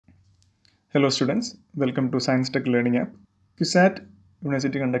Hello students, welcome to Science Tech Learning App. Cusat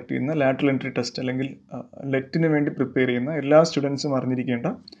University conduct ചെയ്യുന്ന lateral entry test അല്ലെങ്കിൽ ലെറ്റിന് വേണ്ടി prepare ചെയ്യുന്ന എല്ലാ സ്റ്റുഡൻസും അറിഞ്ഞിരിക്കേണ്ട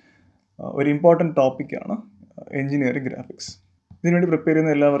ഒരു ഇമ്പോർട്ടൻറ്റ് ടോപ്പിക്കാണ് എഞ്ചിനീയറിംഗ് ഗ്രാഫിക്സ്. ഇതിനുവേണ്ടി പ്രിപ്പയർ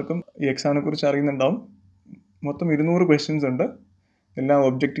ചെയ്യുന്ന എല്ലാവർക്കും ഈ എക്സാമിനെ കുറിച്ച് അറിയുന്നുണ്ടാവും. മൊത്തം 200 ക്വസ്റ്റ്യൻസ് ഉണ്ട്. എല്ലാം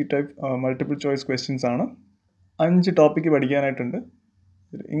objective type multiple choice questions ആണ്. 5 ടോപ്പിക്ക് പഠിക്കാനായിട്ടുണ്ട്.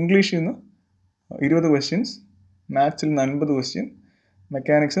 ഇംഗ്ലീഷിൽ നിന്ന് 20 ക്വസ്റ്റ്യൻസ്, മാത്സിൽ നിന്ന് 50 ക്വസ്റ്റ്യൻ,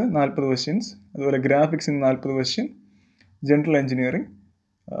 മെക്കാനിക്സ് 40 ക്വസ്റ്റ്യൻസ്, അതുപോലെ ഗ്രാഫിക്സിന് 40 ക്വസ്റ്റ്യൻ, ജനറൽ എഞ്ചിനീയറിംഗ്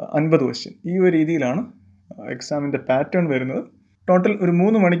 50 ക്വസ്റ്റ്യൻ. ഈ ഒരു രീതിയിലാണ് എക്സാമിൻ്റെ പാറ്റേൺ വരുന്നത്. ടോട്ടൽ ഒരു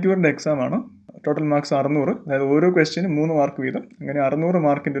 3 മണിക്കൂറിൻ്റെ എക്സാമാണ്. ടോട്ടൽ മാർക്സ് 600, അതായത് ഓരോ ക്വസ്റ്റ്യനും 3 മാർക്ക് വീതം. അങ്ങനെ 600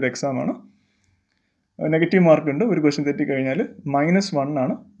 മാർക്കിൻ്റെ ഒരു എക്സാമാണ്. നെഗറ്റീവ് മാർക്ക് ഉണ്ട്. ഒരു ക്വസ്റ്റ്യൻ തെറ്റിക്കഴിഞ്ഞാൽ -1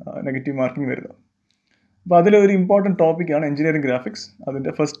 ആണ് നെഗറ്റീവ് മാർക്കിംഗ് വരുന്നത്. അപ്പോൾ അതിലൊരു ഇമ്പോർട്ടൻറ്റ് ടോപ്പിക്കാണ് എഞ്ചിനീയറിംഗ് ഗ്രാഫിക്സ്.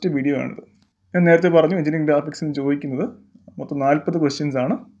 അതിൻ്റെ ഫസ്റ്റ് വീഡിയോ ആണിത്. ഞാൻ നേരത്തെ പറഞ്ഞു എഞ്ചിനീയറിംഗ് ഗ്രാഫിക്സിന് ചോദിക്കുന്നത് മൊത്തം 40 ക്വസ്റ്റ്യൻസ്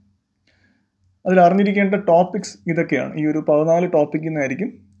ആണ്. അതിൽ അറിഞ്ഞിരിക്കേണ്ട ടോപ്പിക്സ് ഇതൊക്കെയാണ്. ഈ ഒരു 14 ടോപ്പിക്കിൽ നിന്നായിരിക്കും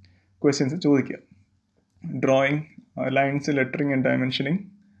ക്വസ്റ്റ്യൻസ് ചോദിക്കുക. Drawing, lines, lettering and dimensioning,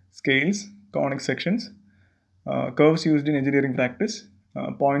 scales, conic sections, curves used in engineering practice,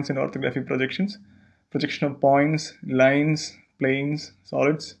 points and orthographic projections, projection of points, lines, planes,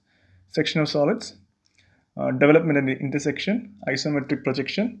 solids, section of solids, development and intersection, isometric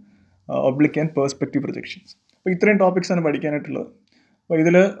projection, oblique and perspective projections. അപ്പോൾ ഇത്രയും ടോപ്പിക്സാണ് പഠിക്കാനായിട്ടുള്ളത്. അപ്പോൾ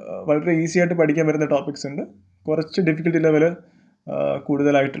ഇതിൽ വളരെ easy ആയിട്ട് പഠിക്കാൻ വരുന്ന topics ഉണ്ട്, കുറച്ച് ഡിഫിക്കൽട്ടി ലെവൽ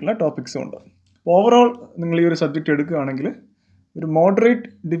കൂടുതലായിട്ടുള്ള ടോപ്പിക്സും ഉണ്ട്. ഓവറോൾ നിങ്ങൾ ഈ ഒരു സബ്ജക്റ്റ് എടുക്കുകയാണെങ്കിൽ ഒരു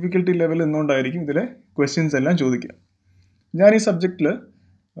മോഡറേറ്റ് ഡിഫിക്കൽട്ടി ലെവൽ എന്നുകൊണ്ടായിരിക്കും ഇതിലെ ക്വസ്റ്റ്യൻസ് എല്ലാം ചോദിക്കുക. ഞാൻ ഈ സബ്ജക്റ്റിൽ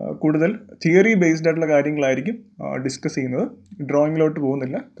കൂടുതൽ തിയറി ബേസ്ഡ് ആയിട്ടുള്ള കാര്യങ്ങളായിരിക്കും ഡിസ്കസ് ചെയ്യുന്നത്. ഡ്രോയിങ്ങിലോട്ട്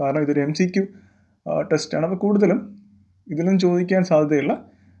പോകുന്നില്ല, കാരണം ഇതൊരു MCQ ടെസ്റ്റാണ്. അപ്പോൾ കൂടുതലും ഇതിലും ചോദിക്കാൻ സാധ്യതയുള്ള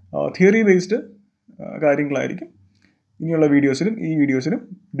തിയറി ബേസ്ഡ് കാര്യങ്ങളായിരിക്കും ഇനിയുള്ള വീഡിയോസിലും ഈ വീഡിയോസിലും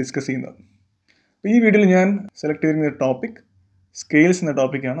ഡിസ്കസ് ചെയ്യുന്നത്. അപ്പോൾ ഈ വീഡിയോയിൽ ഞാൻ സെലക്ട് ചെയ്തിരുന്ന ടോപ്പിക് സ്കെയിൽസ് എന്ന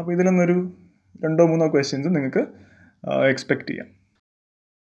ടോപ്പിക്കാണ്. അപ്പോൾ ഇതിൽ നിന്നൊരു 2-3 ക്വസ്റ്റ്യൻസ് നിങ്ങൾക്ക് എക്സ്പെക്റ്റ് ചെയ്യാം.